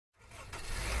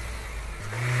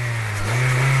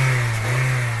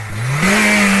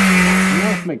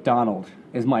McDonald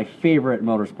is my favorite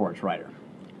motorsports writer.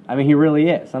 I mean, he really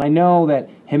is. And I know that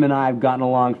him and I have gotten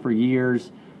along for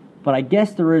years, but I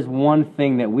guess there is one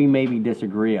thing that we maybe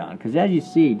disagree on. Because as you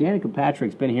see, Danica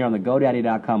Patrick's been here on the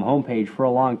GoDaddy.com homepage for a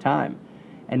long time.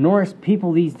 And Norris,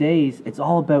 people these days, it's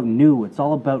all about new. It's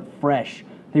all about fresh.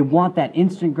 They want that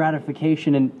instant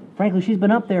gratification. And frankly, she's been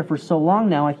up there for so long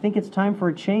now, I think it's time for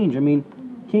a change. I mean,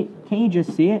 can't you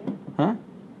just see it? Huh?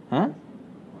 Huh?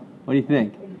 What do you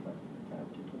think?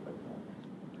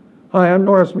 Hi, I'm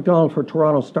Norris McDonald for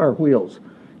Toronto Star Wheels.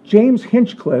 James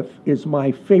Hinchcliffe is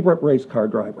my favorite race car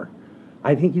driver.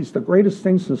 I think he's the greatest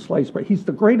thing since sliced bread. He's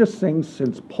the greatest thing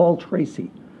since Paul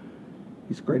Tracy.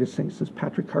 He's the greatest thing since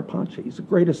Patrick Carpentier. He's the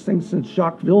greatest thing since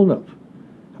Jacques Villeneuve.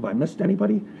 Have I missed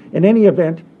anybody? In any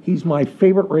event, he's my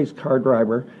favorite race car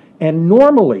driver, and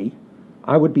normally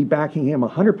I would be backing him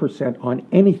 100% on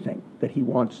anything that he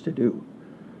wants to do.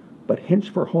 But Hinch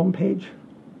for homepage?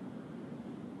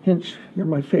 Hinch, you're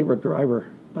my favorite driver,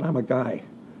 but I'm a guy.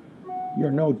 You're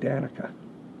no Danica.